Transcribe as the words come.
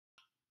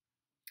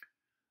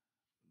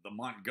The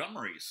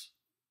Montgomerys.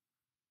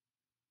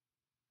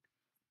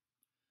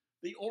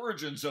 The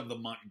origins of the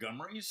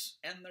Montgomerys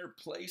and their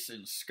place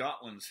in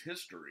Scotland's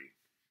history.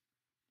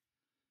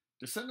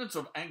 Descendants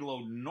of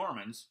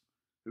Anglo-Normans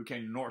who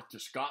came north to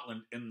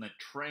Scotland in the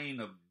train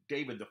of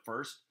David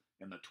I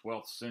in the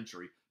 12th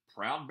century,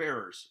 proud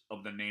bearers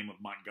of the name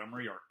of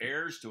Montgomery, are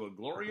heirs to a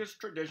glorious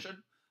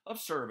tradition of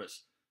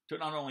service to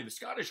not only the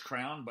Scottish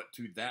crown but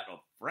to that of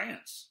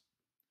France.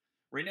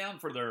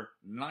 Renowned for their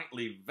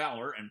knightly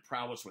valor and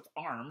prowess with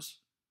arms,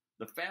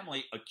 the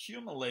family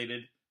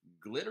accumulated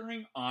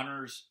glittering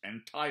honors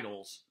and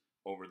titles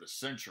over the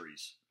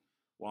centuries,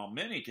 while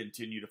many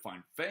continue to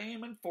find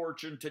fame and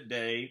fortune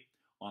today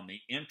on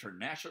the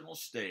international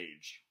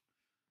stage.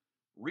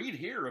 Read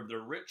here of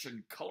their rich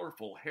and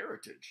colorful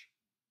heritage.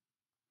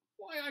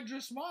 Why, I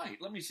just might.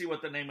 Let me see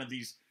what the name of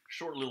these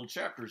short little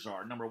chapters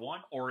are. Number 1,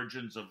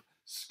 Origins of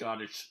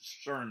Scottish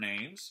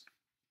Surnames.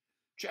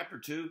 Chapter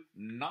 2,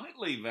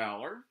 Knightly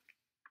Valor.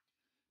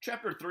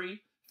 Chapter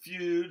 3,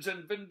 Feuds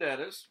and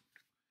Vendettas.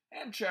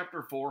 And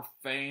Chapter 4,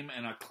 Fame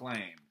and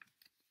Acclaim.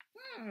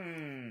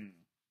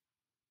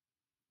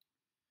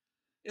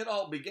 It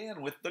all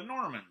began with the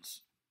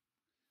Normans,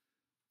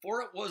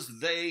 for it was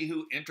they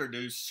who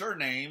introduced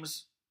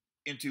surnames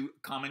into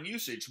common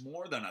usage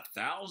more than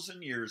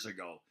 1,000 years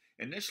ago,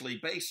 initially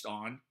based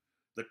on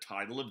the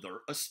title of their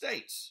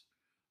estates,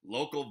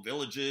 local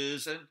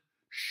villages, and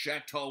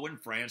chateaux in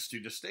France to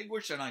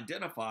distinguish and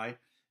identify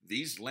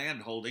these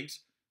landholdings,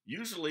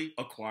 usually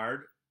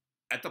acquired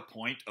at the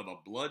point of a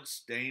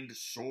blood-stained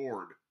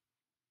sword.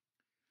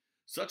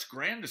 Such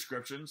grand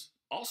descriptions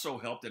also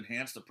helped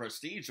enhance the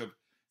prestige of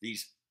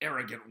these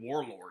arrogant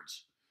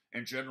warlords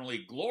and generally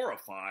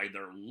glorify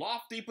their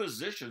lofty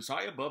positions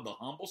high above the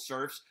humble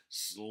serfs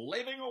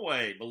slaving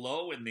away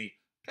below in the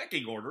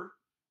pecking order,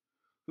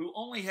 who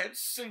only had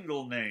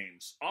single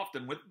names,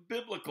 often with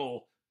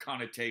biblical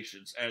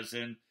connotations, as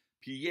in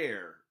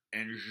Pierre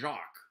and Jacques.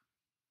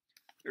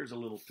 There's a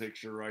little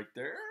picture right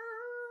there,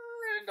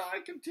 and I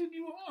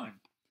continue on.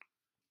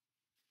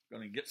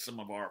 Going to get some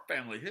of our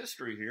family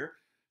history here.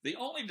 The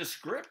only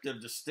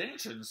descriptive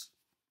distinctions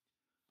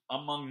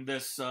among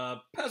this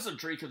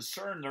peasantry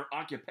concern their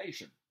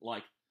occupation,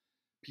 like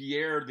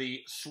Pierre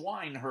the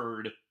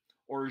swineherd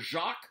or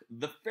Jacques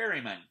the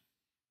ferryman.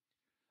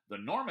 The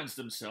Normans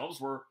themselves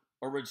were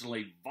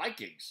originally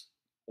Vikings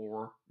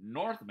or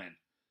Northmen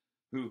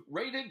who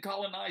raided,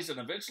 colonized, and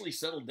eventually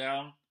settled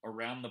down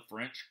around the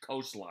French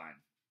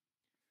coastline.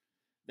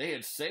 They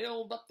had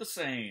sailed up the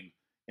Seine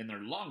in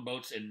their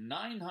longboats in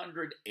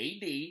 900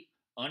 AD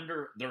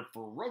under their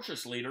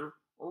ferocious leader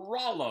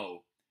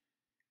Rollo,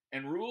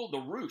 and ruled the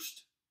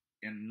Roost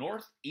in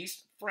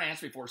northeast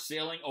France before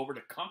sailing over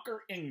to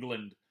conquer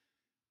England,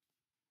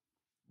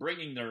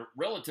 bringing their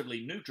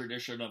relatively new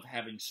tradition of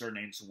having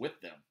surnames with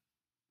them.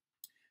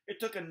 It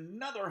took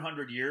another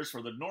 100 years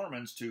for the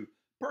Normans to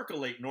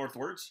percolate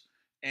northwards,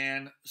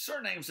 and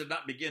surnames did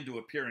not begin to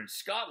appear in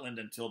Scotland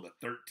until the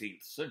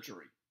 13th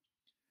century.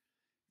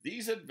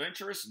 These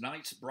adventurous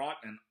knights brought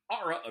an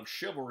aura of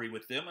chivalry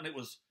with them, and it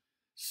was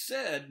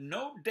said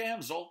no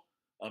damsel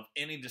of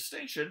any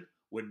distinction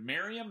would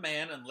marry a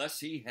man unless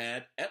he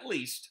had at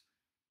least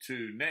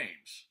 2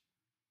 names.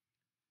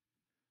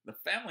 The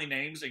family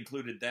names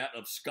included that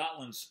of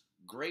Scotland's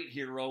great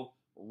hero,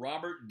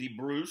 Robert de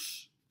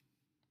Bruce.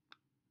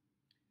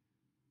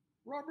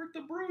 Robert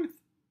the Bruce.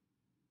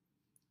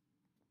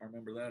 I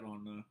remember that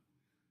on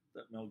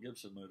that Mel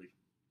Gibson movie.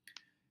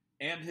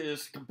 And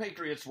his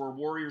compatriots were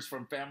warriors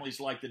from families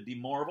like the de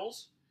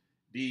Morvilles,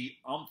 de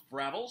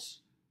Umfravels,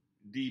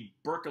 de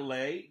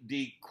Berkeley,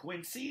 de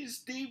Quincy's,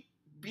 de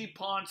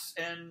Biponts,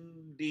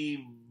 and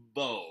de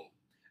Vaux.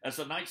 As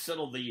the knights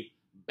settled the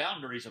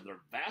boundaries of their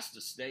vast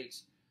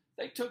estates,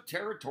 they took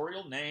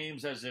territorial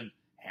names as in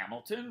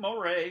Hamilton,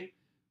 Moray,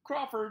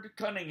 Crawford,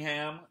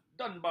 Cunningham,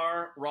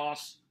 Dunbar,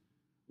 Ross,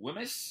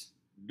 Wemyss,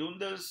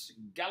 Dundas,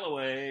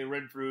 Galloway,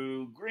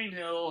 Renfrew,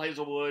 Greenhill,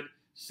 Hazelwood,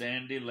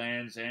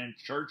 Sandylands, and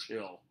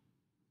Churchill.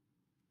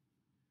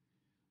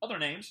 Other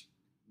names,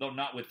 though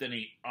not with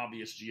any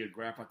obvious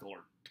geographical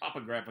or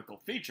topographical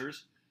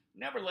features,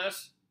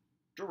 nevertheless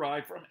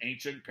derived from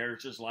ancient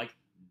parishes like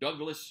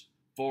Douglas,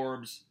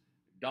 Forbes,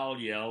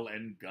 Dalyell,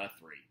 and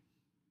Guthrie.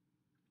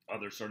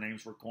 Other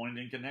surnames were coined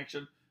in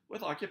connection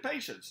with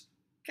occupations,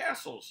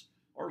 castles,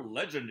 or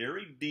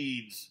legendary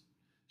deeds.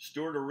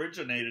 Stewart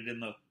originated in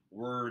the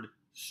word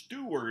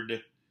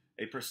steward,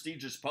 a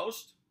prestigious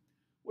post,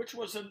 which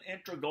was an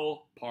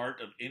integral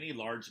part of any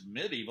large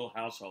medieval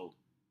household.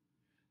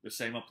 The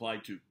same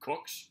applied to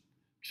cooks,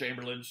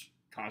 chamberlains,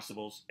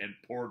 constables, and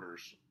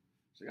porters.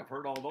 See, I've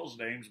heard all those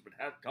names, but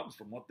that comes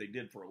from what they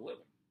did for a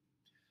living.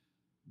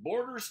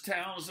 Borders,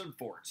 towns, and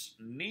forts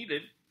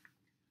needed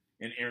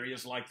in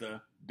areas like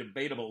the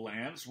debatable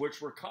lands,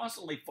 which were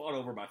constantly fought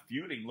over by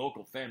feuding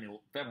local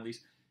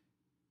families,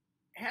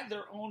 had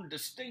their own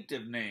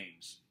distinctive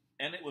names,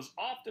 and it was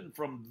often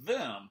from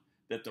them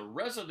that the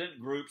resident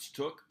groups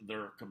took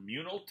their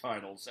communal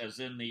titles, as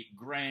in the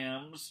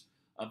Grahams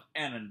of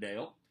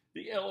Annandale,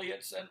 the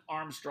Elliots and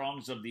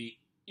Armstrongs of the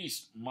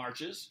East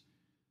Marches,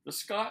 the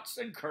Scots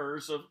and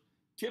Kerrs of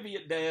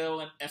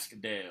Tiviotdale and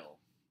Eskdale.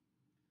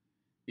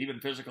 Even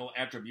physical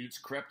attributes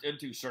crept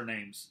into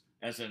surnames,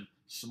 as in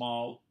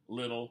small,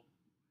 little,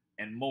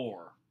 and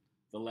more,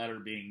 the latter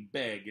being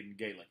beg in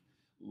Gaelic.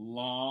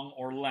 Long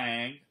or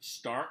lang,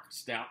 stark,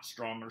 stout,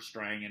 strong or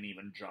strang, and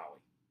even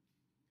jolly.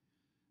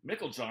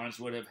 Mickle Johns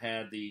would have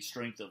had the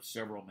strength of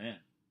several men,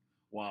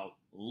 while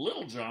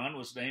Little John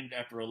was named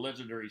after a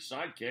legendary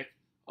sidekick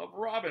of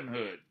Robin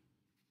Hood.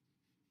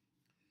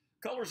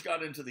 Colors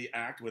got into the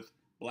act with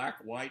black,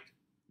 white,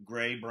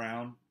 gray,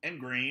 brown, and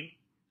green.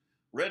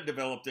 Red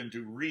developed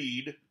into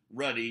reed,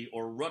 ruddy,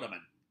 or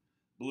ruddiman.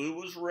 Blue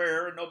was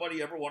rare, and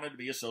nobody ever wanted to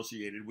be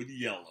associated with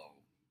yellow.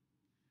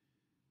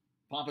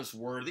 Pompous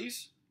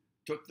worthies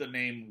took the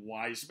name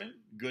Wiseman,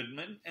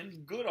 Goodman,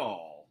 and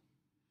Goodall.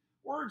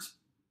 Words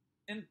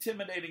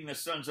intimidating the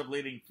sons of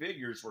leading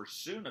figures were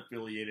soon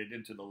affiliated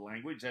into the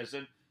language, as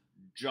in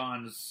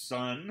John's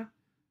son,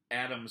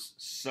 Adam's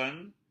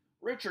son,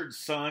 Richard's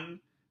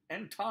son,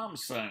 and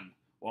Tom's son,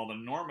 while the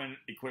Norman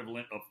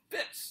equivalent of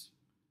Fitz,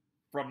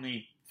 from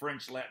the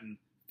French Latin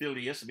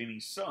filius, meaning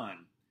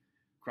son,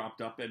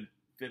 cropped up in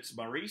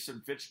Fitzmaurice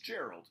and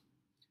Fitzgerald.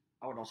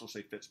 I would also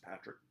say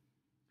Fitzpatrick.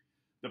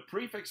 The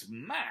prefix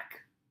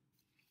Mac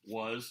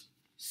was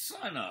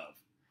son of.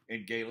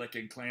 In Gaelic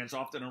and clans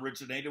often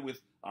originated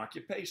with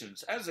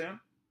occupations, as in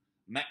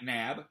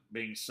MacNab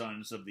being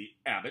sons of the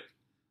abbot,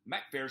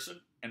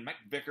 Macpherson and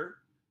Macvicar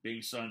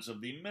being sons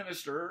of the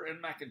minister,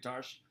 and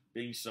Macintosh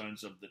being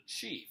sons of the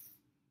chief.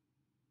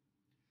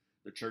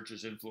 The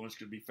church's influence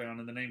could be found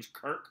in the names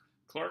Kirk,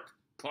 Clerk,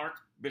 Clark,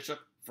 Bishop,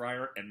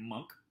 Friar, and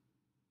Monk.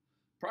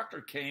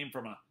 Proctor came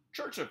from a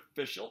church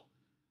official,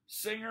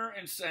 singer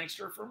and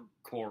sangster from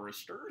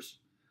choristers,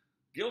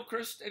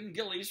 Gilchrist and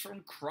Gillies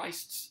from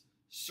Christ's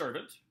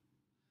servant,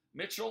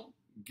 Mitchell,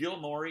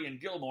 Gilmory, and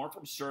Gilmore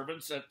from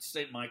servants at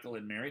St. Michael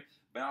and Mary,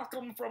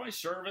 Malcolm from a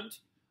servant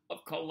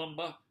of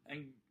Columba,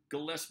 and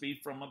Gillespie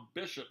from a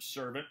bishop's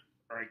servant.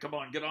 All right, come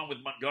on, get on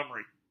with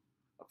Montgomery.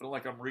 I feel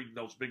like I'm reading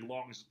those big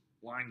long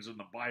lines in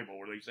the Bible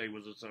where they say he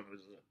was a son of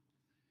his.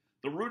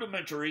 The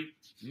rudimentary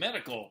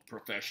medical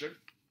profession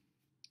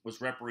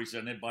was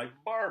represented by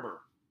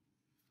barber,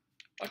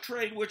 a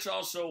trade which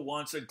also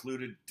once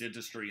included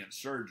dentistry and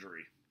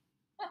surgery,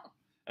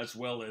 as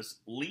well as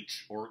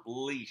leech or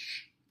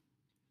leash.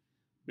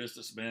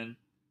 Businessmen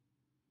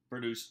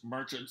produced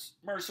merchants,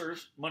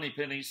 mercers,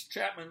 moneypennies,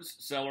 chapmans,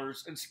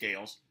 sellers, and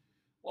scales,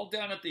 while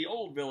down at the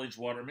old village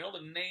watermill,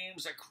 the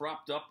names that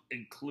cropped up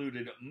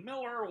included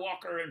Miller,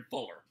 Walker, and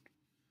Fuller.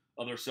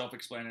 Other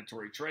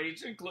self-explanatory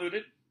trades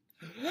included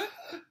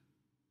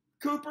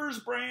Coopers,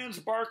 Brands,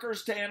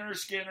 Barkers,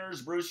 Tanners,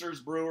 Skinners, Brucers,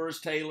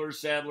 Brewers,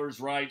 Tailors, Saddlers,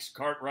 Wrights,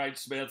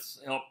 Cartwrights,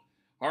 Smiths,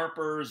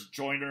 Harpers,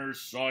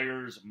 Joiners,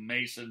 Sawyers,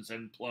 Masons,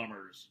 and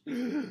Plumbers.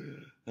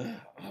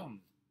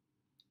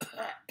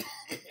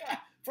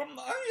 From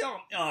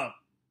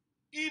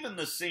even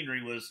the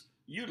scenery was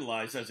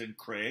utilized, as in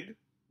Craig,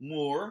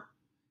 Moor,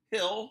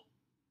 Hill,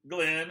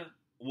 Glen,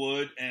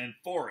 Wood, and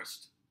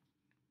Forest.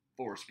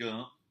 Forrest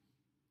Gump.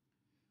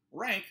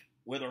 Rank,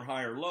 whether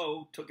high or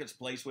low, took its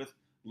place with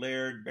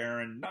Laird,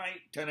 Baron, Knight,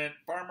 Tenant,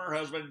 Farmer,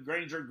 Husband,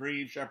 Granger,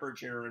 Grieve, Shepherd,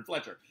 Shearer, and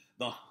Fletcher.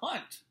 The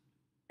hunt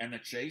and the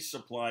chase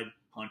supplied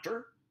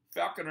hunter,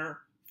 falconer,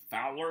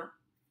 fowler,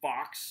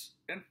 fox,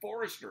 and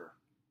forester.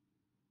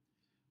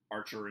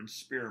 Archer and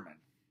spearman.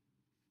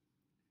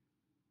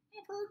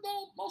 I've heard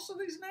most of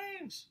these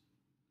names.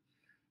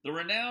 The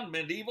renowned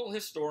medieval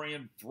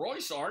historian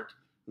Froissart,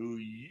 who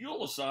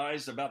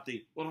eulogized about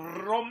the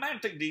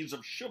romantic deeds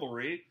of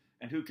chivalry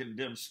and who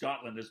condemned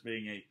Scotland as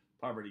being a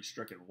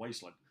poverty-stricken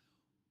wasteland,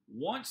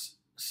 once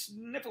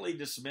sniffily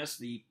dismissed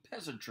the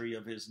peasantry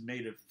of his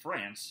native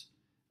France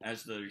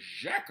as the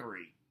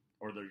Jacquerie,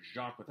 or the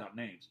Jacques without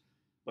names.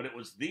 But it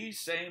was these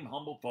same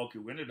humble folk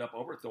who ended up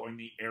overthrowing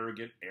the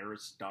arrogant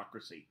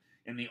aristocracy.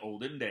 In the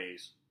olden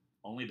days,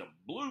 only the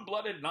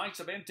blue-blooded knights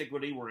of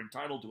antiquity were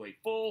entitled to a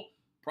full,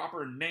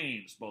 proper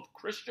names, both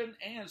Christian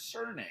and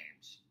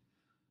surnames.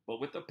 But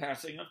with the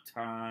passing of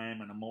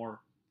time and a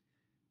more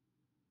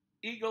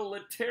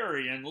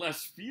egalitarian,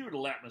 less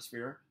feudal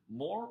atmosphere,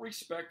 more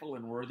respectful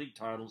and worthy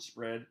titles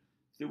spread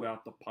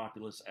throughout the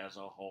populace as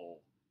a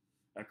whole.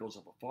 Echoes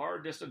of a far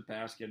distant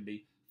past can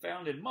be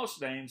found in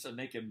most names, and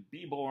they can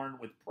be borne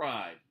with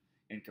pride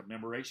in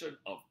commemoration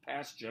of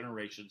past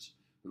generations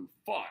who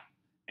fought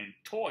and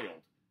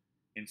toiled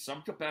in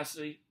some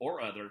capacity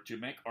or other to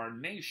make our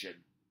nation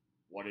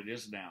what it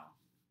is now,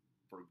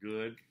 for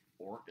good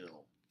or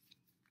ill.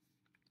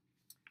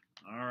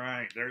 All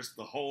right, there's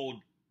the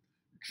whole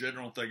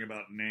general thing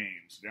about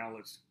names. Now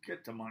let's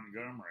get to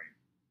Montgomery.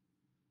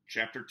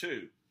 Chapter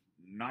 2,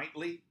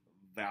 Knightly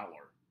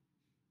Valor.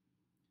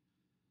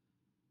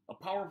 A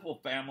powerful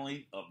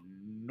family of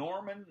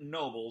Norman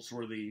nobles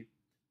were the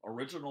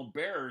original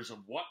bearers of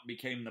what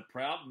became the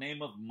proud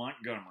name of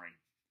Montgomery,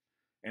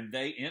 and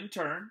they, in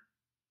turn,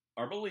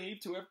 are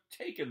believed to have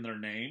taken their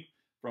name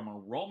from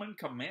a Roman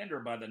commander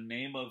by the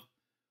name of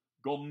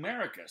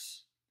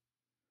Gomericus,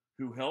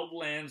 who held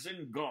lands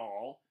in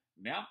Gaul,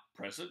 now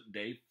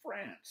present-day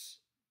France.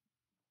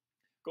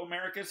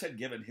 Gomericus had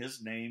given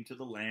his name to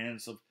the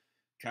lands of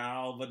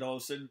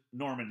Calvados and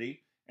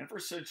Normandy, and for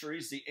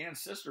centuries the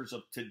ancestors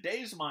of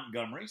today's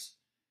Montgomerys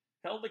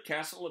held the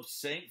castle of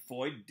Saint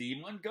Foy de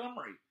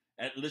Montgomery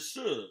at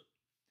Lisieux.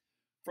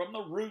 From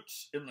the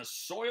roots in the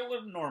soil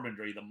of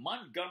Normandy, the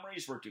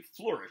Montgomerys were to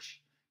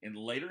flourish in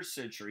later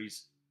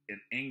centuries in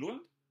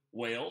England,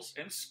 Wales,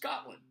 and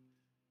Scotland,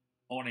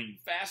 owning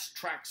vast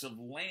tracts of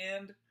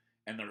land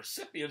and the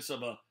recipients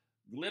of a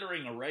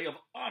glittering array of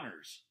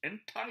honors and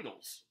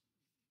titles.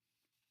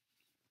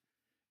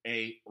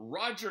 A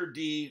Roger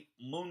de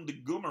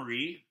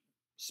Montgomery,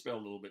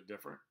 spelled a little bit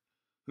different,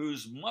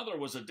 whose mother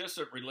was a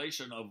distant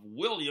relation of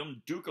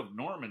William, Duke of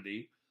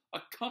Normandy,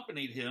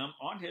 accompanied him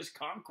on his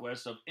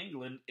conquest of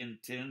England in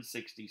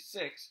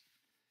 1066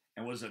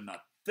 and was in the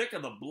thick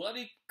of the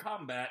bloody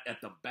combat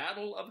at the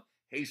Battle of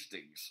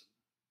Hastings.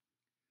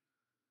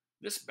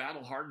 This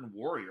battle-hardened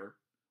warrior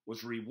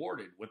was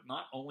rewarded with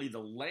not only the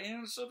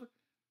lands of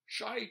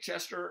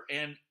Chichester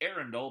and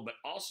Arundel, but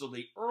also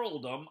the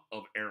earldom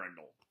of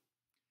Arundel.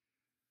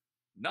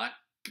 Not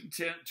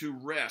content to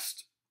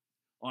rest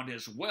on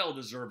his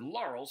well-deserved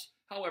laurels,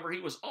 however, he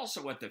was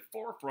also at the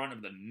forefront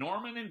of the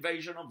Norman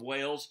invasion of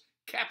Wales,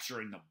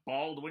 capturing the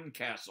Baldwin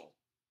Castle.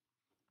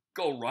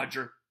 Go,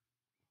 Roger!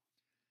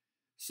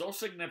 So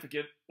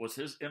significant was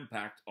his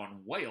impact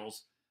on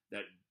Wales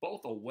that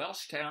both a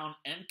Welsh town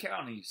and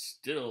county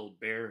still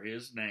bear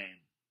his name.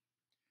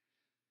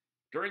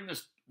 During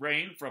this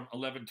reign from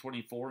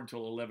 1124 until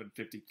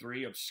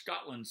 1153 of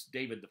Scotland's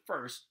David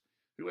I,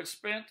 who had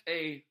spent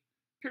a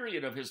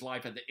period of his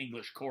life at the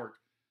English court,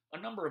 a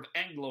number of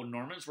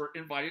Anglo-Normans were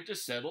invited to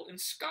settle in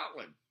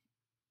Scotland.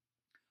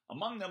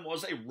 Among them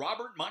was a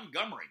Robert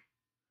Montgomery,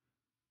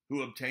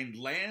 who obtained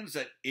lands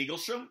at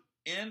Eaglesham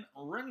in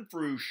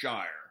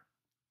Renfrewshire.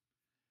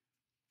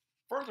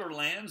 Further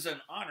lands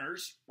and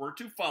honors were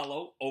to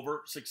follow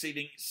over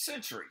succeeding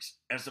centuries,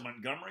 as the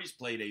Montgomerys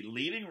played a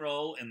leading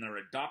role in their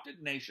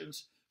adopted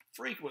nation's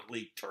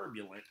frequently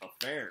turbulent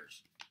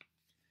affairs.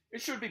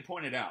 It should be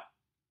pointed out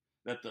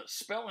that the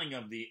spelling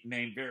of the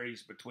name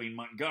varies between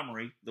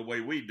Montgomery, the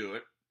way we do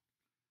it,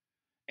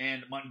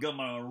 and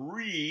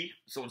Montgomery,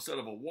 so instead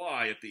of a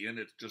Y at the end,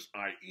 it's just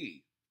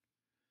I-E.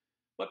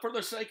 But for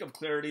the sake of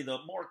clarity, the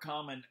more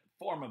common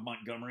form of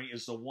Montgomery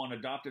is the one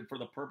adopted for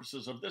the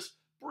purposes of this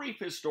brief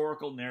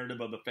historical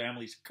narrative of the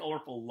family's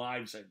colorful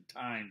lives and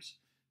times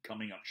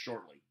coming up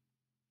shortly.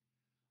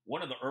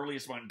 One of the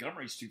earliest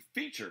Montgomerys to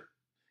feature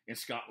in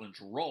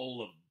Scotland's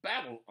roll of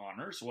battle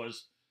honors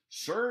was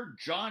Sir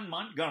John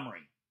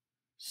Montgomery,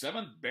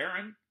 7th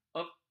Baron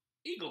of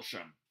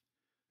Eaglesham,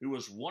 who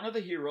was one of the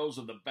heroes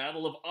of the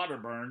Battle of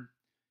Otterburn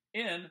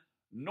in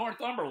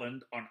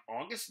Northumberland on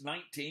August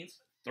 19th,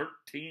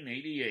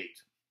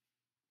 1388.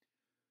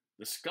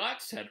 The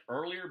Scots had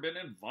earlier been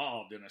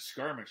involved in a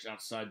skirmish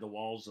outside the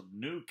walls of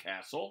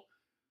Newcastle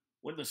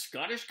when the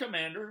Scottish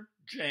commander,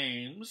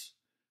 James,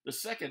 the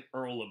 2nd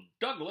Earl of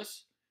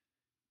Douglas,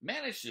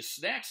 managed to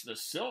snatch the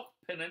silk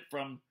pennant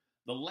from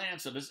the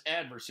lance of his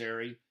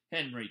adversary,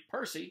 Henry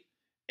Percy,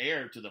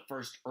 heir to the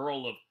 1st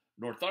Earl of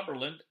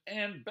Northumberland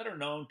and better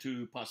known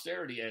to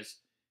posterity as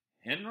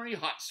Henry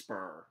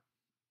Hotspur.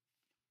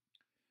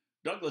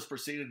 Douglas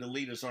proceeded to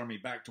lead his army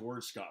back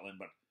towards Scotland,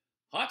 but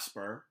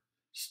Hotspur,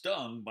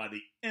 stung by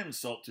the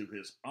insult to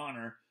his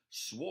honor,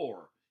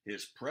 swore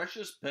his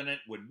precious pennant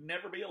would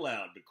never be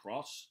allowed to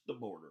cross the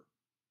border.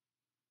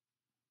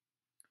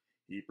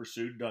 He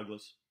pursued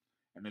Douglas,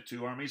 and the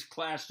two armies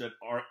clashed at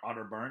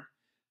Otterburn,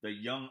 the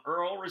young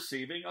earl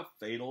receiving a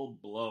fatal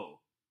blow.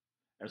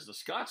 As the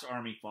Scots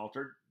army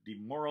faltered,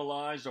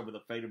 demoralized over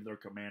the fate of their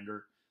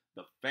commander,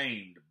 the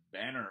famed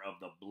banner of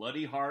the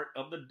bloody heart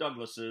of the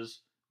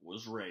Douglases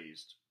was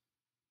raised.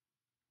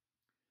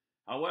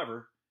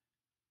 However,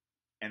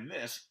 and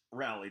this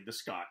rallied the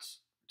Scots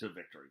to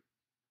victory.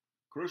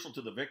 Crucial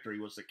to the victory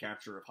was the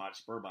capture of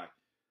Hotspur by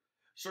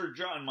Sir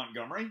John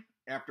Montgomery,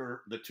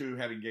 after the two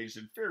had engaged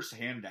in fierce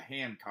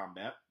hand-to-hand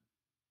combat,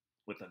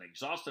 with an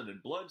exhausted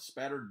and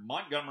blood-spattered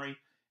Montgomery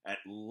at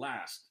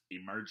last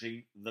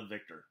emerging the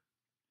victor.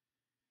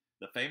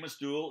 The famous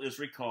duel is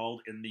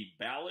recalled in the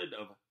Ballad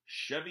of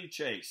Chevy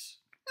Chase,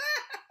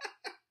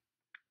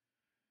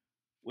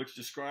 which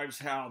describes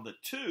how the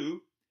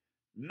two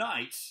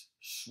knights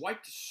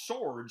swiped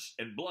swords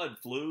and blood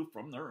flew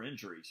from their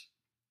injuries.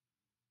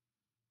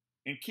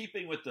 In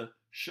keeping with the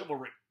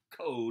chivalric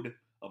code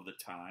of the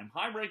time,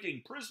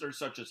 high-ranking prisoners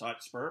such as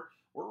Hotspur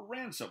were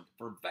ransomed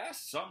for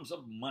vast sums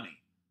of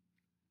money,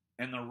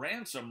 and the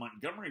ransom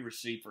Montgomery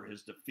received for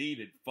his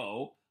defeated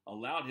foe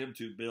allowed him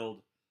to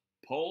build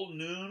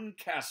Polnoon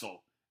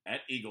Castle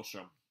at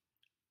Eaglesham.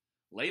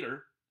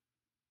 Later,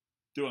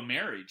 through a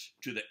marriage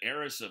to the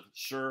heiress of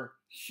Sir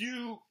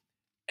Hugh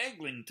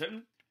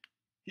Eglinton,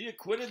 he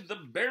acquitted the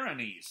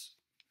baronies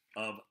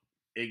of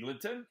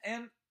Eglinton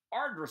and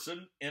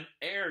Ardrossan in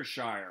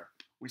Ayrshire.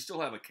 We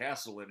still have a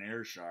castle in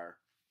Ayrshire.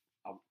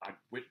 I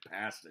went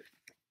past it.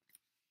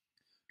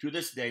 To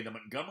this day, the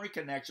Montgomery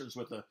connections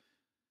with the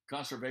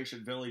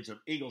conservation village of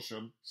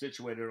Eaglesham,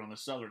 situated on the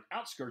southern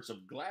outskirts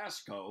of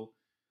Glasgow,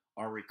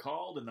 are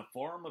recalled in the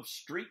form of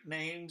street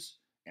names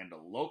and a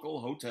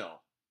local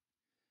hotel.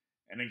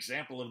 An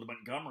example of the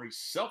Montgomerys'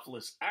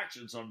 selfless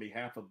actions on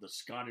behalf of the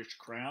Scottish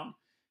crown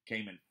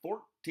came in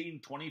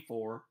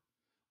 1424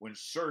 when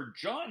Sir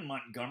John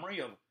Montgomery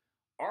of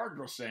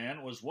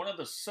Ardrossan was one of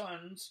the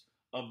sons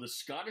of the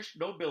Scottish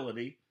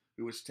nobility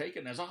who was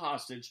taken as a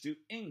hostage to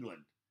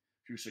England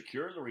to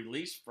secure the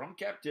release from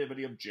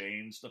captivity of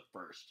James I.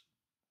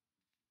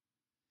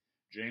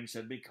 James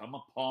had become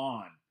a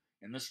pawn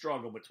in the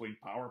struggle between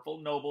powerful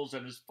nobles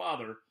and his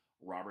father,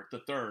 Robert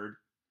III,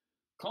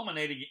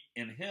 culminating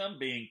in him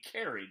being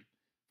carried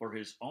for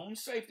his own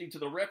safety to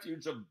the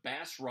refuge of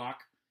Bass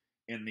Rock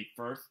in the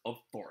Firth of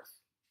Forth.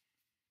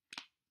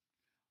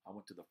 I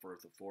went to the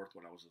Firth of Forth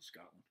when I was in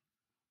Scotland.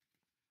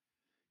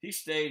 He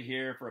stayed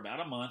here for about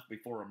a month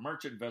before a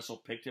merchant vessel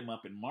picked him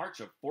up in March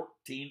of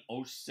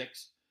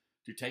 1406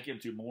 to take him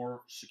to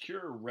more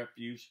secure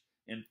refuge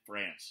in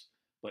France.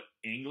 But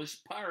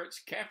English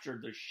pirates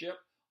captured the ship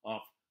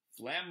off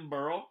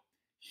Flamborough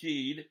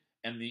Head,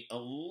 and the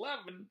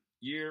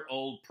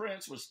 11-year-old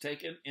prince was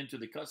taken into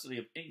the custody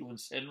of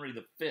England's Henry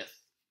V.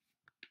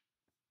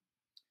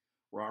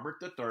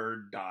 Robert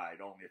III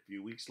died only a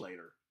few weeks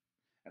later,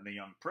 and the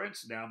young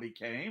prince now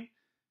became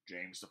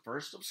James I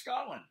of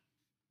Scotland.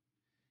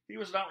 He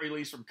was not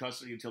released from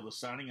custody until the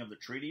signing of the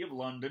Treaty of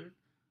London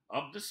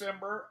of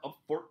December of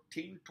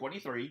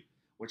 1423,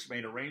 which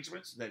made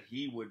arrangements that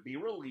he would be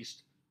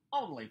released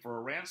only for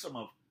a ransom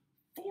of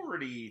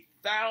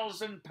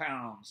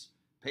 £40,000,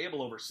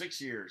 payable over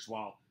 6 years,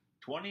 while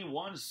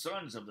 21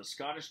 sons of the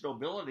Scottish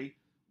nobility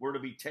were to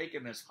be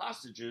taken as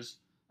hostages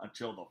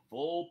until the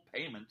full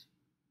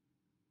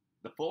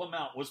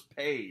amount was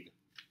paid.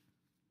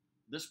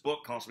 This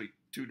book cost me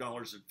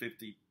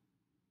 £2.50.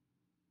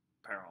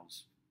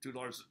 $2,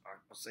 I'll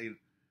say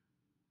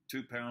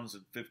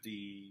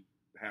 £2.50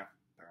 half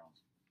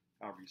pounds,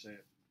 however you say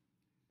it.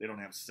 They don't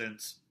have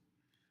cents.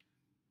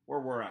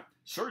 Where were I?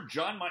 Sir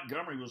John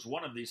Montgomery was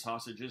one of these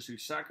hostages who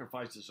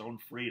sacrificed his own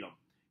freedom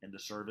in the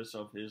service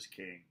of his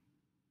king.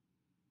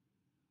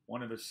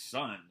 One of his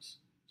sons,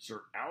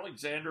 Sir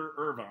Alexander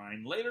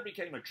Irvine, later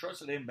became a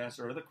trusted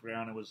ambassador of the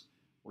crown and was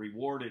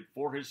rewarded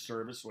for his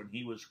service when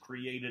he was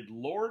created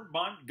Lord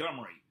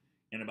Montgomery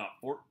in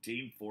about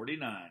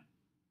 1449.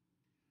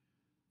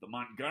 The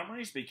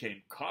Montgomerys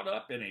became caught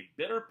up in a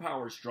bitter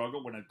power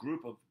struggle when a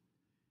group of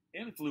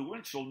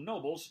influential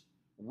nobles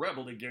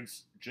rebelled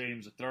against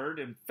James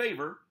III in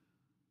favor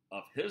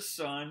of his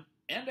son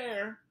and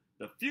heir,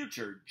 the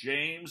future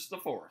James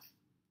IV.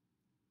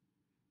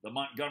 The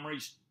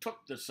Montgomerys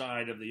took the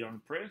side of the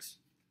young prince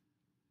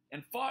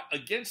and fought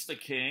against the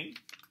king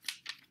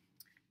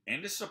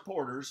and his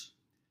supporters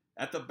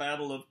at the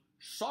Battle of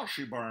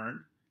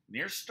Sauchiburn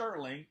near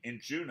Stirling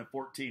in June of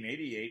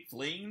 1488.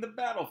 Fleeing the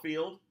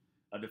battlefield,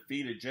 a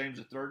defeated James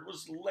III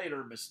was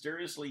later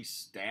mysteriously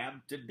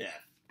stabbed to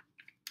death.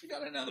 You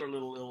got another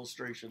little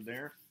illustration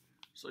there.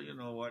 So you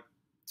know what?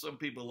 Some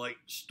people like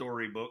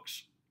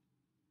storybooks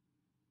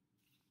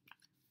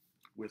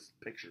with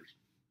pictures.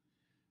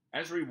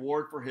 As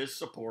reward for his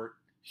support,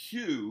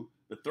 Hugh,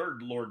 the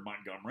third Lord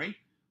Montgomery,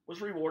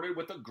 was rewarded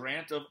with a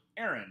grant of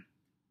Arran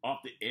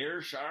off the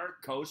Ayrshire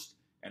coast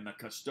and the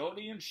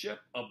custodianship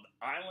of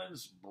the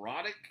island's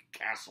Brodick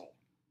Castle.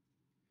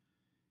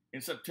 In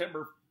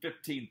September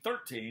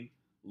 1513,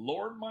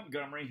 Lord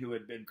Montgomery, who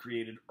had been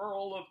created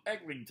Earl of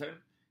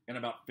Eglinton in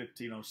about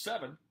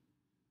 1507,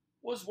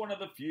 was one of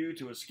the few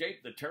to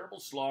escape the terrible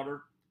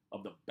slaughter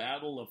of the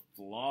Battle of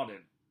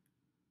Flodden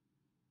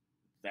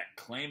that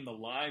claimed the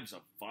lives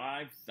of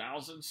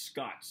 5,000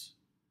 Scots,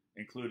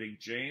 including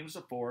James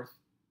IV,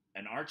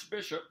 an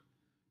archbishop,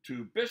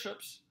 2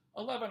 bishops,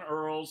 11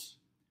 earls,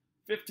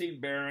 15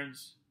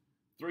 barons,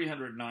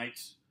 300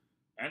 knights,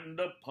 and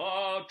a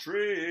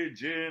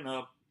partridge in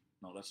a...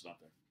 No, that's not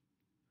there.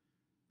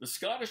 The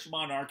Scottish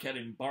monarch had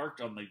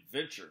embarked on the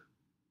venture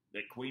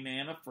that Queen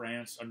Anne of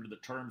France, under the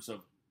terms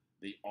of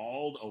the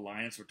Auld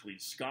Alliance between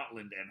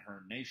Scotland and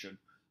her nation,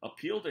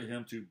 appealed to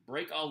him to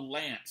break a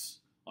lance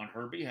on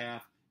her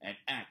behalf and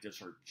act as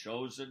her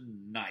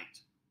chosen knight.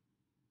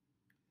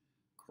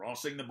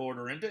 Crossing the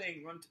border into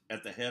England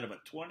at the head of a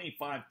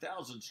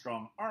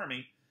 25,000-strong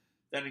army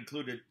that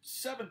included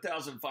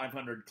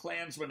 7,500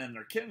 clansmen and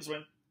their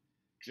kinsmen,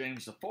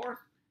 James IV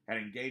had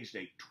engaged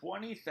a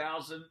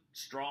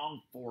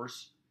 20,000-strong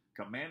force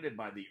commanded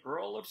by the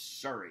Earl of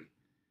Surrey.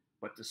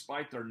 But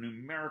despite their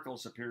numerical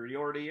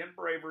superiority and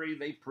bravery,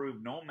 they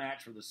proved no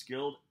match for the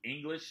skilled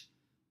English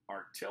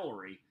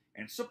artillery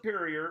and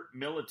superior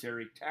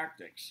military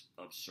tactics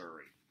of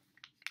Surrey.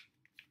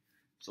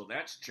 So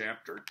that's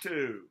Chapter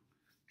 2.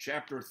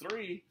 Chapter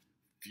 3,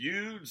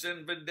 Feuds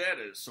and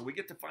Vendettas. So we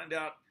get to find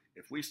out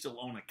if we still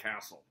own a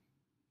castle.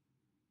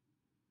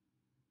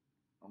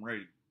 I'm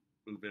ready to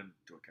move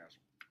into a castle.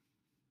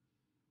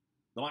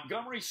 The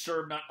Montgomerys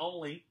served not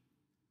only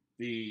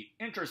the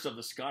interests of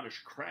the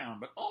Scottish crown,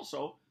 but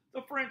also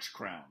the French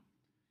crown.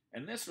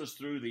 And this was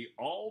through the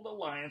Auld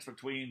Alliance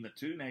between the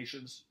two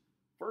nations,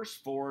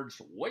 first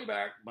forged way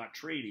back by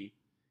treaty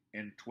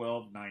in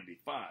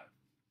 1295.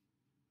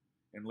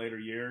 In later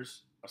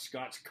years, a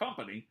Scots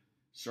company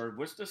served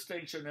with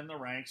distinction in the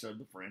ranks of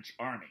the French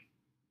army.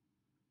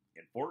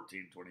 In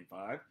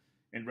 1425,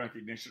 in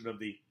recognition of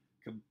the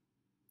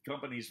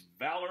company's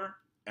valor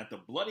at the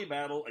bloody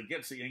battle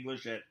against the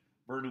English at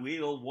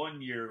Verneuil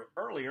 1 year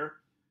earlier,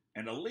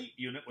 an elite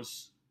unit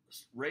was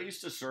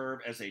raised to serve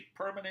as a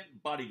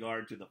permanent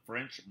bodyguard to the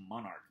French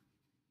monarch.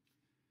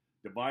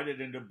 Divided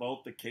into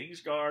both the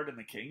King's Guard and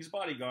the King's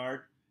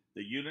Bodyguard,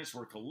 the units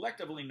were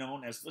collectively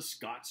known as the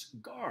Scots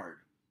Guard.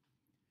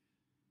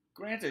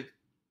 Granted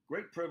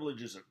great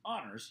privileges and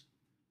honors,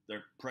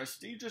 their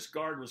prestigious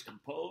guard was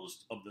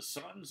composed of the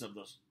sons of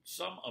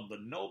some of the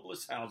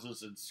noblest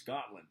houses in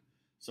Scotland,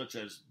 such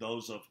as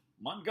those of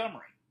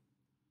Montgomery,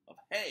 of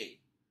Hay,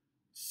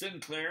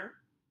 Sinclair,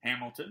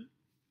 Hamilton,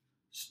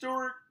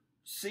 Stuart,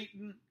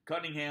 Seaton,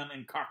 Cunningham,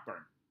 and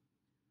Cockburn.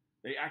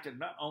 They acted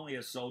not only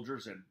as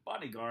soldiers and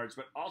bodyguards,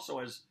 but also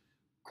as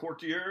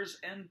courtiers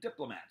and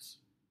diplomats.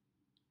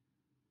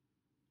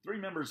 3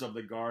 members of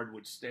the guard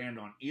would stand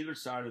on either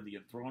side of the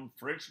enthroned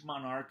French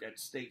monarch at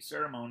state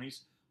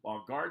ceremonies,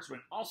 while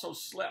guardsmen also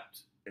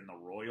slept in the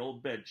royal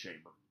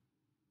bedchamber.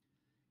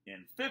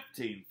 In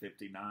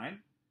 1559,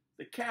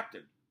 the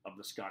captain of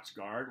the Scots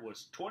Guard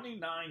was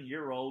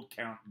 29-year-old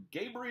Count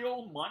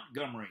Gabriel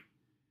Montgomery,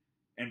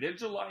 and in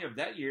July of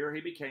that year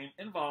he became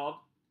involved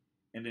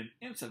in an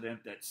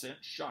incident that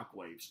sent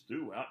shockwaves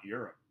throughout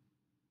Europe.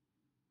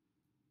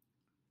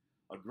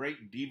 A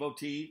great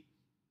devotee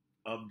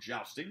of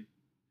jousting,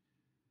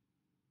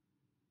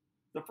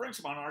 the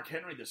French monarch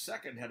Henry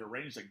II had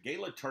arranged a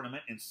gala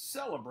tournament in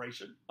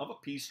celebration of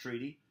a peace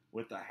treaty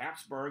with the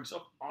Habsburgs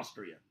of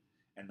Austria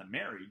and the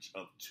marriage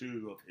of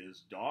 2 of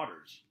his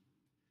daughters.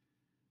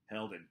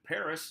 Held in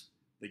Paris,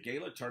 the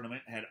gala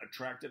tournament had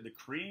attracted the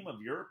cream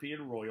of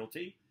European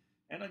royalty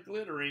and a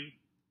glittering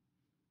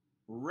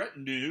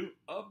retinue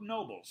of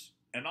nobles,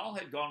 and all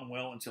had gone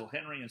well until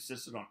Henry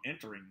insisted on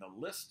entering the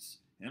lists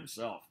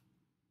himself.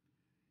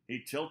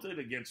 He tilted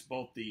against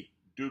both the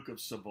Duke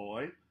of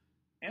Savoy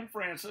and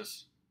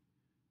Francis,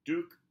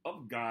 Duke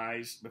of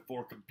Guise,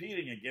 before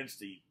competing against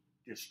the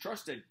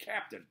distrusted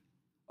captain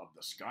of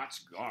the Scots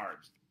Guard.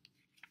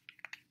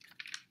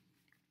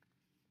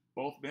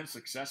 Both men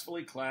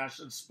successfully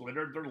clashed and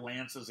splintered their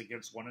lances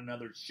against one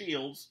another's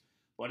shields,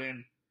 but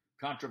in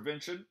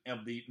contravention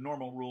of the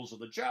normal rules of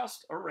the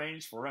joust,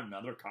 arranged for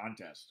another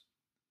contest.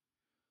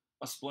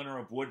 A splinter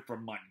of wood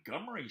from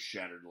Montgomery's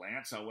shattered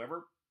lance,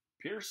 however,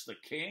 pierced the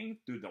king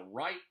through the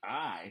right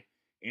eye,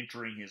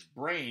 entering his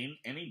brain,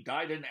 and he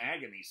died in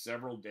agony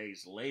several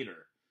days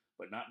later,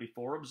 but not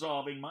before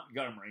absolving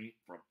Montgomery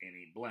from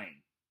any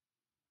blame.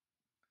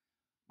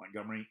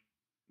 Montgomery,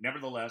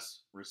 nevertheless,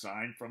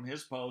 resigned from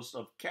his post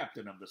of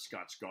captain of the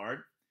Scots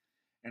Guard,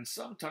 and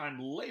sometime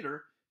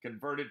later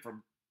converted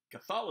from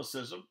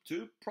Catholicism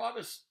to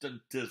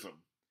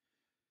Protestantism.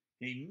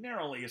 He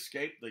narrowly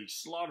escaped the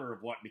slaughter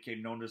of what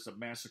became known as the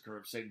Massacre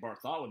of St.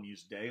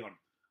 Bartholomew's Day on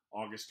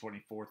August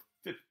 24,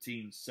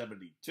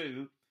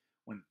 1572,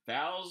 when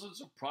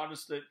thousands of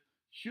Protestant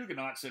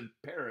Huguenots in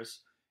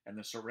Paris and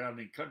the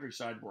surrounding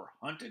countryside were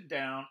hunted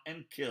down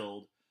and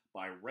killed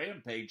by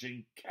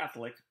rampaging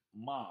Catholic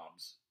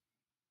mobs.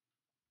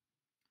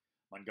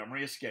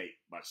 Montgomery escaped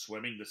by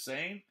swimming the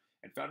Seine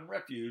and found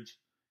refuge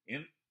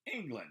in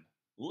England,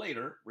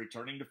 later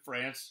returning to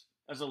France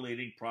as a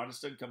leading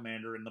Protestant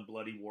commander in the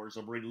bloody wars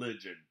of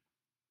religion.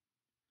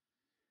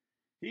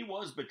 He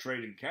was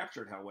betrayed and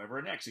captured, however,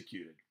 and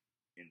executed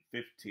in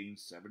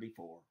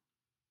 1574.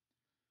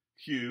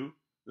 Hugh,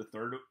 the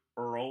 3rd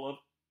Earl of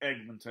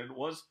Egmonton,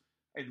 was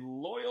a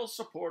loyal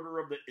supporter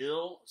of the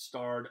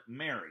ill-starred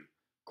Mary,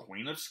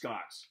 Queen of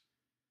Scots,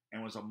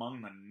 and was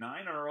among the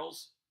 9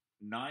 earls,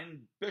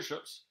 9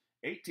 bishops,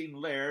 18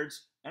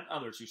 lairds, and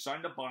others who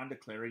signed a bond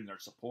declaring their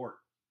support.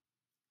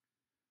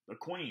 The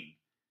Queen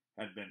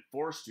had been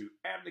forced to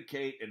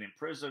abdicate and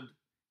imprisoned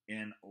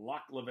in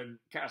Lochleven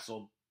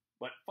Castle,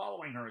 but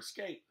following her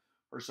escape,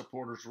 her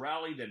supporters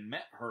rallied and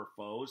met her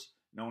foes,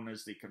 known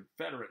as the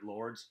Confederate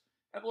Lords,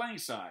 at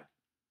Langside,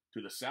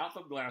 to the south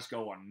of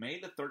Glasgow on May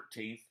the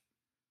 13th,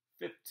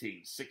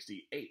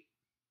 1568.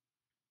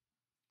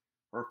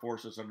 Her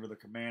forces, under the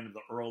command of the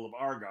Earl of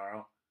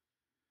Argyll,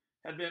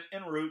 had been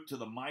en route to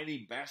the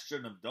mighty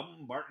bastion of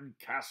Dumbarton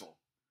Castle,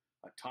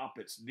 atop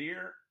its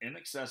near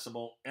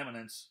inaccessible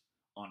eminence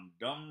on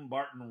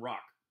Dumbarton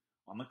Rock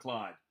on the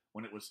Clyde,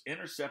 when it was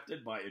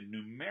intercepted by a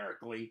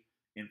numerically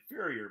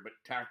inferior but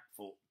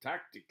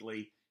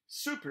tactically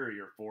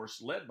superior force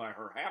led by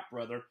her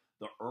half-brother,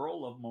 the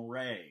Earl of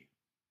Moray.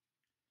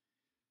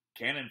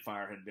 Cannon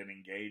fire had been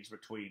engaged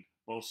between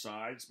both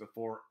sides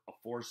before a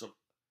force of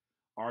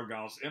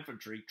Argyll's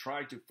infantry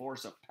tried to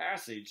force a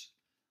passage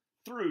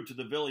through to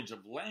the village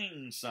of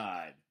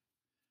Langside,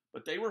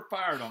 but they were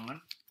fired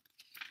on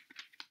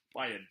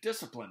by a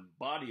disciplined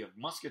body of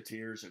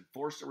musketeers and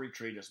forced to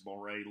retreat as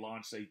Moray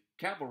launched a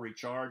cavalry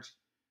charge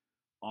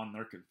on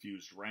their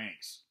confused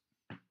ranks.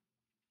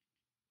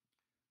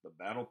 The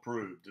battle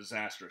proved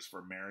disastrous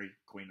for Mary,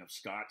 Queen of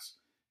Scots,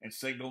 and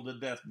signaled the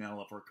death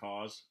knell of her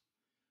cause.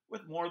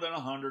 with more than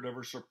 100 of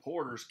her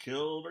supporters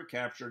killed or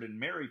captured and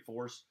Mary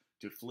forced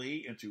to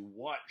flee into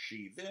what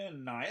she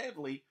then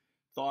naively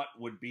thought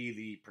would be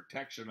the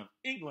protection of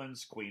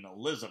England's Queen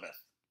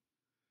Elizabeth.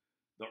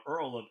 The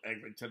Earl of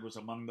Eglinton was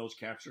among those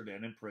captured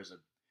and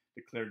imprisoned.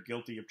 Declared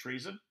guilty of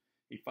treason,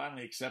 he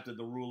finally accepted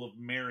the rule of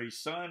Mary's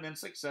son and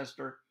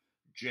successor,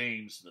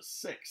 James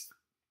VI.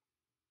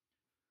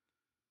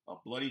 A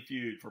bloody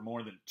feud for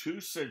more than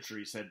 2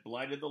 centuries had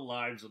blighted the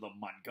lives of the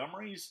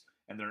Montgomerys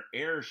and their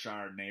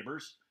Ayrshire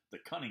neighbors, the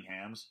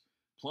Cunninghams,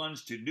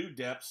 plunged to new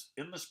depths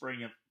in the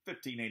spring of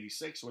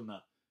 1586 when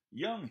the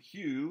young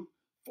Hugh,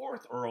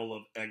 4th Earl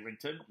of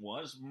Eglinton,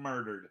 was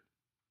murdered.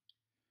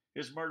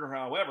 His murder,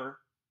 however,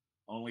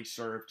 only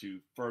served to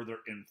further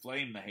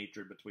inflame the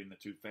hatred between the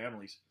two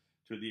families,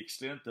 to the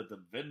extent that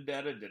the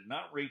vendetta did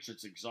not reach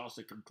its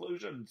exhausted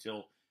conclusion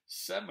until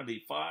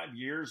 75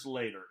 years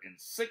later in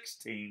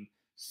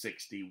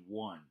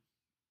 1661.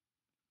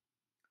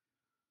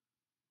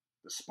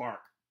 The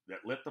spark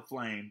that lit the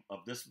flame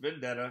of this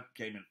vendetta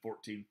came in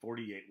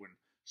 1448 when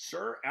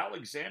Sir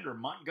Alexander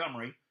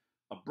Montgomery,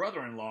 a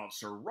brother-in-law of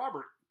Sir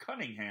Robert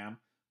Cunningham,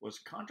 was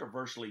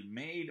controversially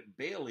made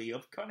Bailey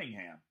of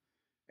Cunningham,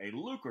 a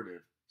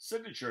lucrative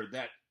signature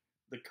that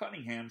the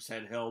Cunninghams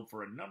had held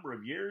for a number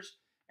of years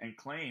and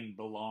claimed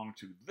belonged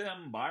to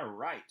them by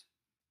right.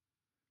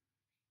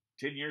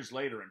 10 years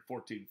later, in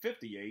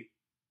 1458,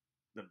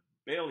 the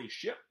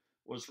baileyship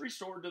was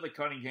restored to the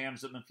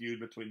Cunninghams and the feud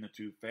between the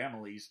two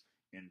families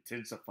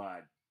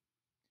intensified.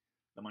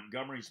 The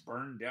Montgomerys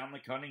burned down the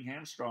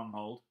Cunningham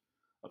stronghold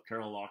of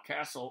Carlisle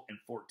Castle in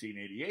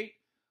 1488,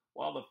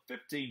 while the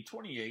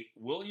 1528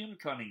 William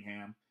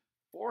Cunningham,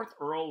 4th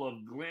Earl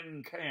of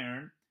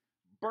Glencairn,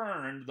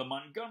 burned the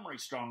Montgomery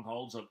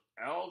strongholds of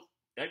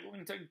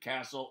Eglinton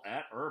Castle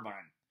at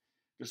Irvine,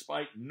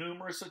 despite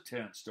numerous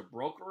attempts to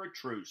broker a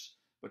truce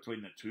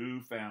between the two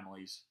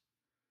families.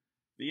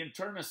 The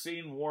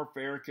internecine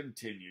warfare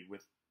continued,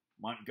 with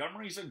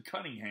Montgomerys and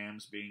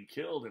Cunninghams being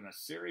killed in a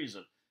series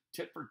of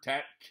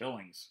tit-for-tat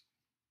killings.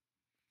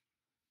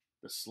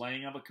 The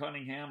slaying of a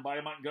Cunningham by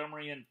a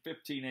Montgomery in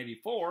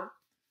 1584,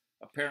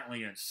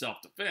 apparently in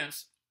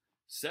self-defense,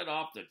 set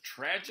off the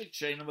tragic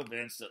chain of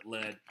events that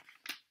led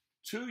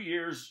 2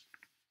 years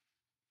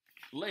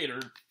later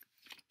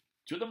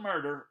to the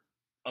murder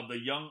of the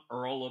young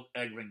Earl of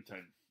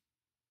Eglinton.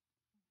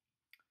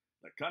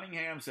 The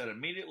Cunninghams had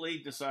immediately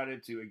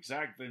decided to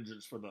exact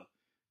vengeance for the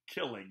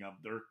killing of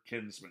their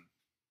kinsman.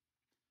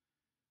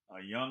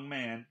 A young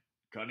man,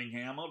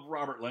 Cunningham of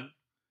Robertland,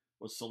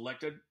 was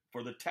selected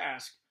for the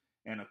task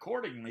and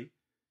accordingly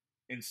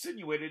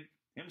insinuated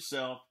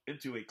himself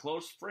into a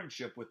close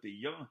friendship with the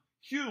young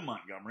Hugh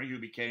Montgomery, who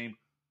became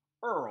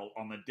Earl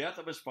on the death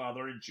of his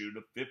father in June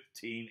of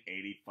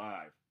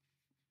 1585.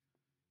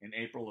 In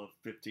April of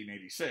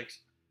 1586,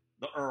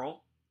 the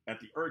Earl, at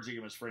the urging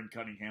of his friend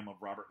Cunningham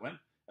of Robertland,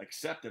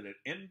 accepted an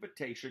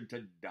invitation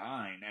to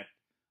dine at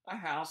a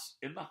house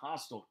in the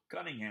hostile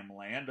Cunningham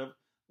land of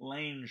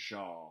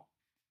Laneshaw.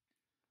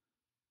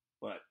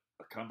 But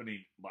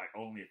accompanied by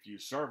only a few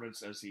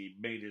servants as he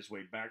made his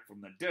way back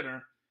from the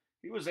dinner,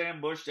 he was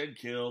ambushed and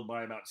killed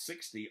by about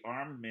 60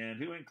 armed men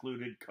who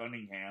included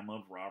Cunningham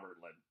of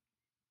Robertland.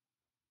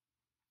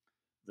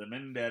 The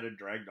vendetta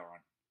dragged on,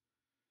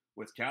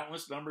 with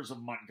countless numbers of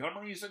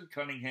Montgomerys and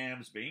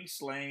Cunninghams being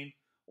slain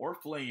or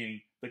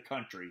fleeing the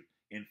country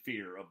in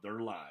fear of their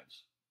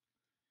lives.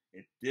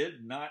 It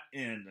did not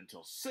end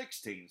until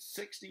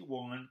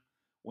 1661,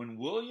 when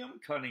William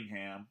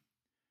Cunningham,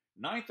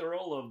 9th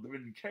Earl of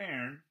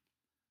Glencairn,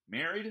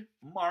 married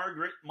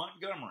Margaret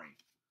Montgomery.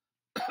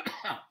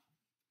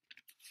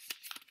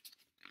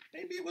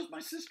 Maybe it was my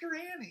sister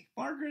Annie,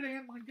 Margaret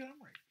Ann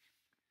Montgomery,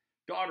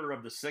 daughter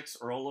of the 6th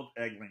Earl of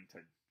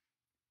Eglinton.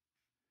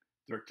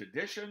 The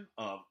tradition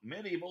of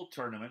medieval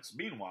tournaments,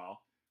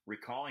 meanwhile,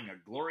 recalling a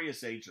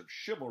glorious age of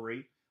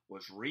chivalry,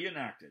 was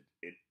reenacted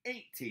in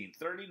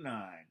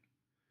 1839,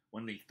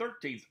 when the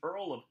 13th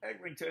Earl of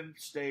Eglinton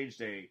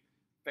staged a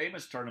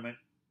famous tournament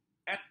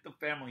at the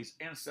family's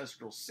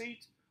ancestral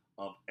seat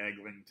of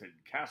Eglinton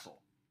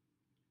Castle.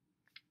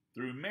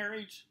 Through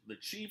marriage, the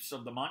chiefs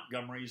of the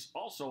Montgomerys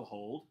also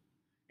hold,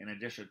 in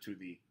addition to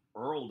the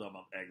Earldom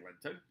of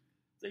Eglinton,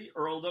 the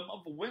Earldom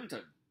of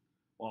Winton,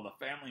 while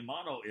the family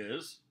motto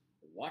is,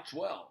 "Watch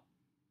well,"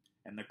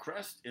 and the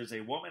crest is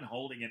a woman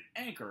holding an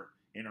anchor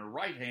in her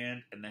right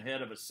hand and the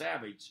head of a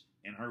savage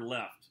in her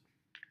left,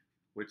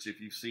 which,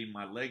 if you've seen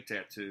my leg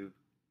tattoo,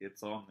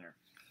 it's on there.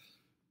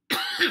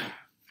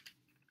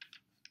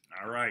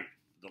 All right,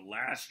 the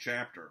last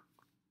chapter.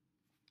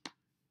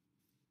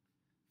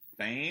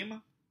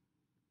 Fame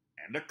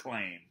and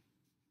acclaim.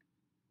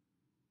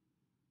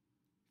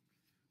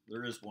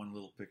 There is one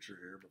little picture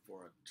here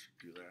before I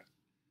do that.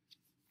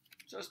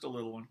 Just a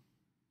little one.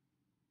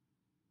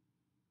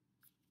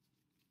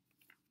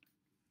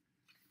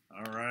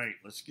 All right,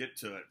 let's get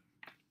to it.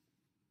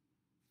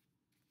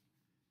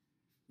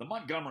 The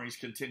Montgomerys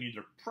continued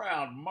their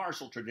proud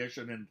martial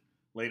tradition in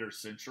later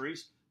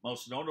centuries,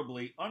 most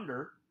notably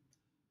under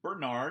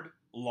Bernard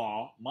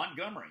Law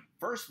Montgomery,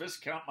 1st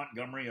Viscount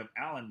Montgomery of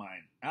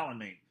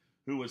Allenmain,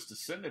 who was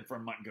descended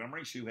from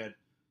Montgomerys who had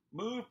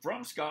moved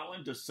from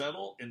Scotland to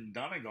settle in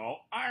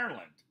Donegal,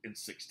 Ireland in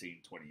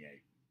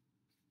 1628.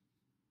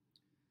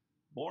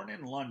 Born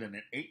in London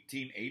in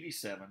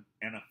 1887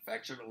 and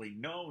affectionately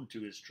known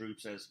to his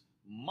troops as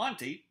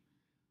Monty,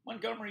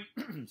 Montgomery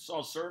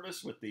saw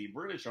service with the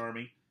British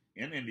Army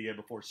in India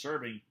before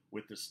serving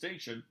with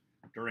distinction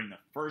during the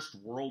First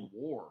World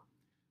War,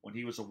 when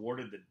he was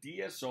awarded the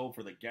DSO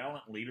for the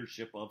gallant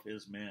leadership of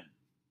his men.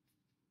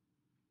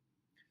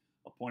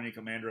 Appointed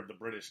commander of the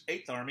British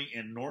Eighth Army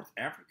in North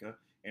Africa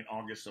in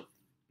August of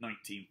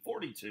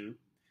 1942,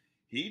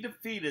 he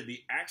defeated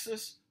the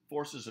Axis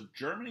forces of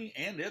Germany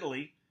and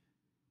Italy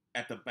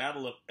at the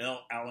Battle of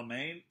El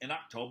Alamein in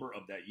October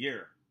of that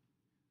year.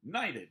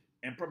 Knighted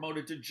and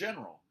promoted to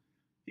general,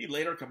 he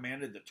later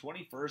commanded the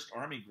 21st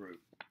Army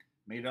Group,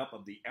 made up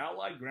of the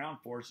Allied ground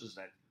forces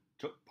that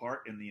took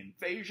part in the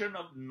invasion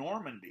of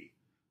Normandy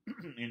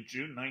in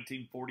June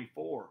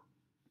 1944.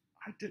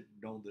 I didn't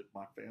know that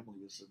my family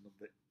was in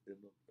the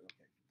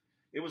okay.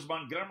 It was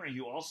Montgomery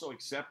who also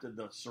accepted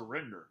the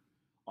surrender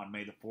on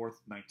May the 4th,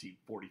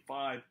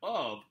 1945,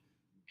 of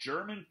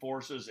German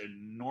forces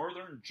in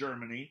northern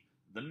Germany,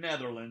 the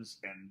Netherlands,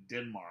 and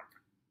Denmark.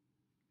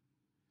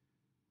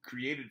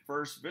 Created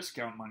first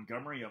Viscount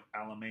Montgomery of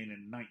Alamein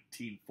in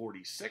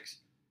 1946,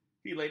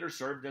 he later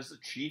served as the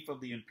chief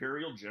of the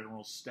Imperial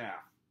General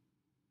Staff.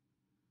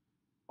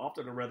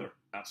 Often a rather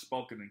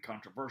outspoken and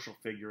controversial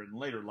figure in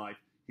later life,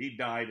 he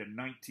died in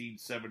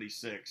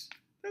 1976.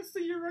 That's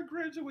the year I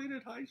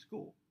graduated high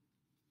school.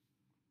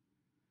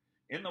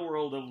 In the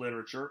world of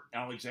literature,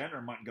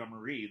 Alexander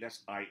Montgomery,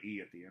 that's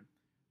I-E at the end,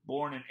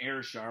 born in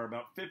Ayrshire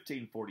about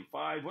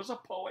 1545, was a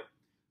poet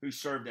who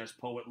served as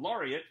poet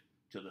laureate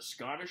to the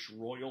Scottish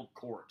royal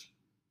court.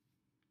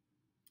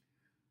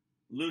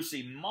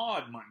 Lucy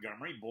Maud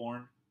Montgomery,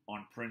 born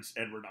on Prince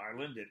Edward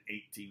Island in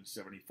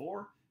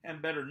 1874,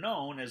 and better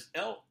known as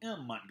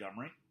L.M.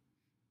 Montgomery,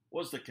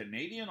 was the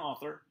Canadian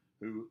author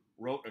who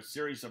wrote a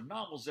series of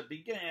novels that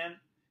began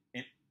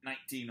in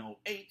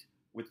 1908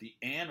 with the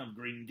Anne of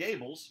Green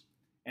Gables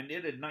and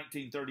ended in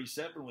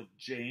 1937 with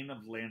Jane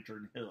of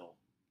Lantern Hill.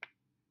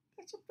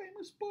 That's a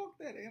famous book,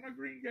 that Anne of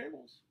Green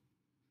Gables.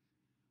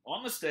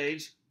 On the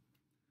stage,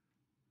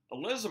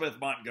 Elizabeth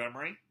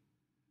Montgomery,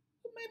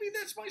 well, maybe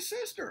that's my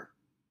sister.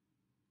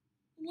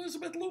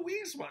 Elizabeth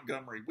Louise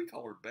Montgomery, we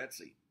call her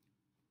Betsy,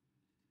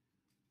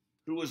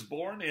 who was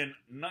born in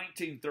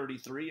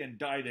 1933 and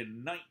died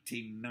in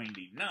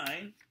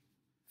 1999,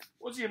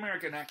 was the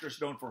American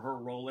actress known for her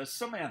role as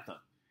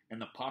Samantha in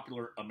the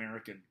popular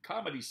American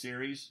comedy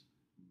series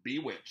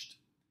Bewitched,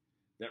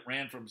 that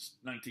ran from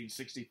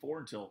 1964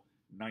 until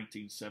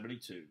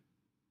 1972,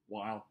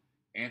 while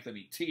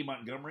Anthony T.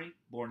 Montgomery,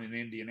 born in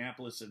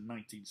Indianapolis in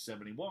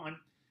 1971,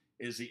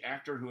 is the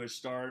actor who has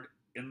starred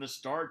in the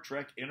Star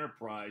Trek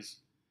Enterprise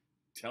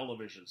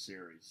television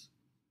series.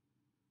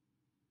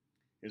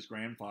 His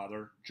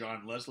grandfather,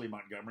 John Leslie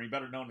Montgomery,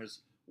 better known as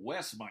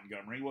Wes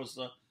Montgomery, was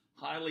the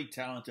highly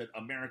talented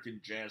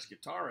American jazz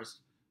guitarist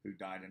who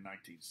died in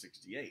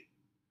 1968.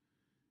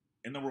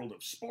 In the world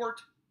of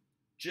sport,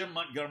 Jim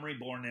Montgomery,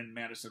 born in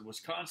Madison,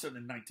 Wisconsin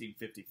in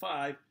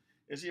 1955,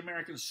 is the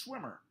American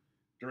swimmer.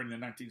 During the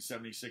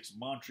 1976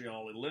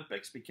 Montreal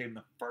Olympics, became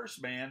the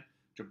first man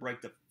to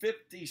break the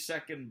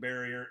 50-second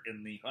barrier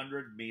in the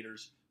 100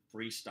 meters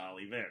freestyle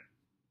event.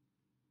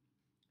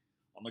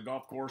 On the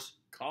golf course,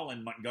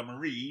 Colin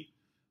Montgomery,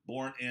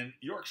 born in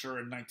Yorkshire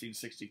in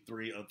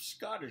 1963 of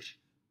Scottish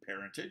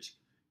parentage,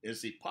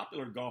 is the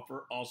popular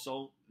golfer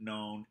also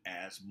known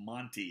as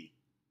Monty.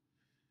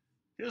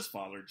 His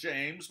father,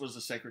 James, was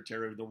the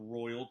secretary of the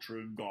Royal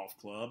Troon Golf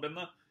Club, and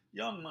the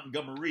young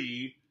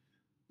Montgomery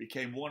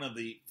became one of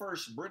the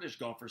first British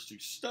golfers to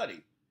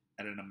study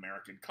at an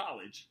American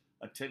college,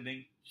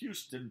 attending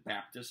Houston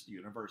Baptist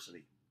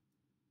University.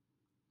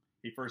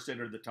 He first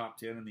entered the top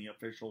 10 in the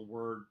official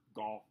World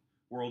Golf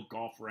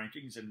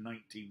Rankings in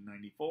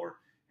 1994,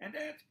 and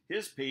at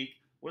his peak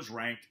was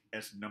ranked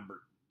as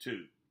number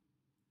 2.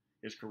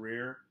 His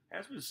career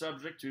has been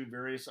subject to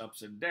various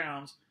ups and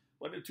downs,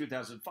 but in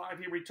 2005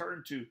 he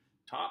returned to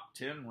top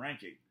 10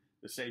 ranking,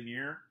 the same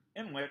year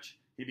in which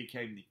he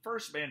became the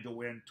first man to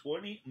win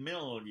 20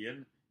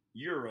 million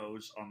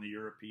euros on the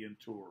European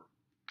Tour.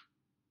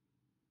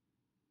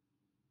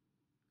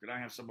 Could I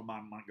have some of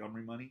my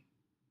Montgomery money?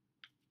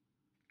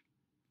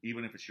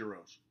 Even if it's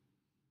euros.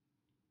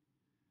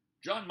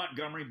 John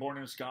Montgomery, born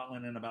in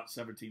Scotland in about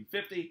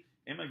 1750,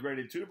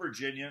 immigrated to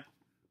Virginia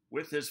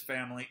with his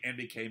family and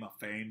became a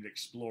famed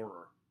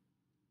explorer.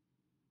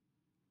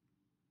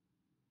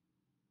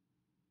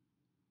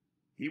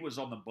 He was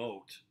on the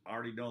boat, I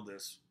already know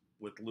this,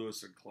 with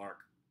Lewis and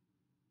Clark.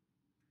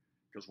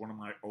 Because one of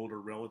my older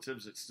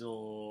relatives,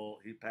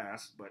 he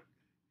passed, but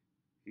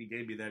he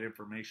gave me that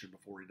information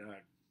before he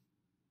died.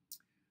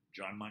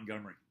 John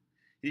Montgomery.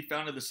 He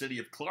founded the city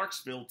of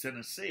Clarksville,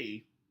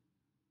 Tennessee,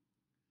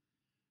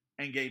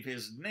 and gave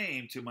his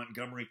name to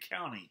Montgomery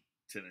County,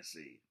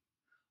 Tennessee.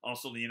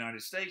 Also in the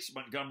United States,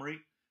 Montgomery,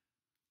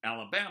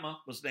 Alabama,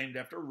 was named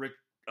after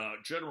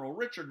General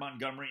Richard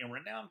Montgomery, a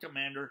renowned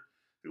commander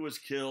who was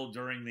killed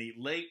during the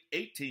late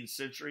 18th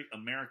century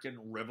American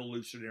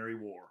Revolutionary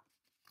War.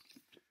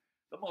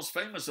 The most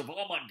famous of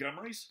all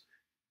Montgomerys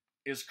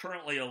is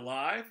currently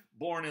alive,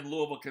 born in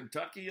Louisville,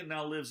 Kentucky, and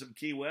now lives in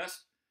Key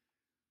West.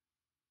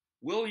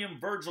 William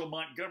Virgil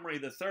Montgomery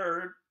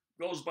III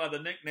goes by the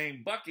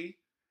nickname Bucky,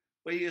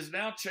 but he has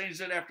now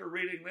changed it after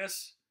reading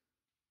this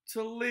to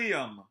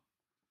Liam.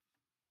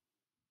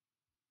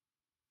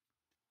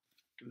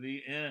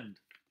 The end.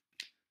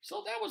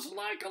 So that was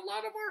like a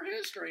lot of our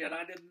history, and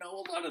I didn't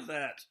know a lot of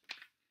that.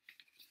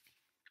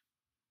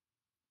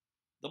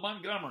 The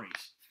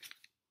Montgomerys.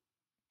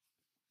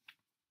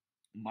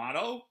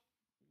 Motto,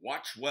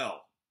 watch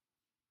well.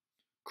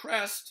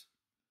 Crest,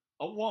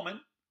 a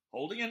woman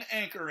holding an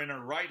anchor in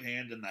her right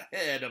hand and the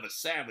head of a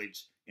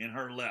savage in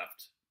her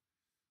left.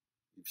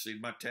 You've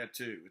seen my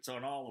tattoo. It's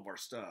on all of our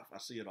stuff. I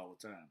see it all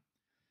the time.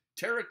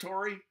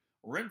 Territory,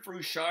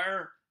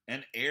 Renfrewshire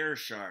and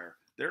Ayrshire.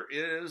 There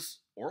is,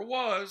 or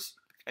was,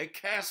 a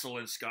castle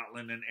in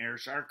Scotland and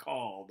Ayrshire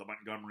called the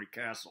Montgomery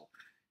Castle.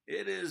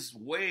 It is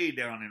way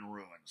down in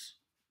ruins.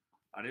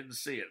 I didn't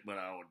see it, but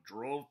I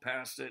drove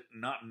past it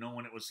not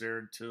knowing it was there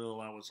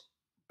until I was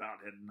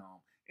about heading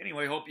home.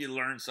 Anyway, hope you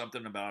learned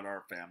something about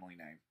our family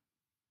name.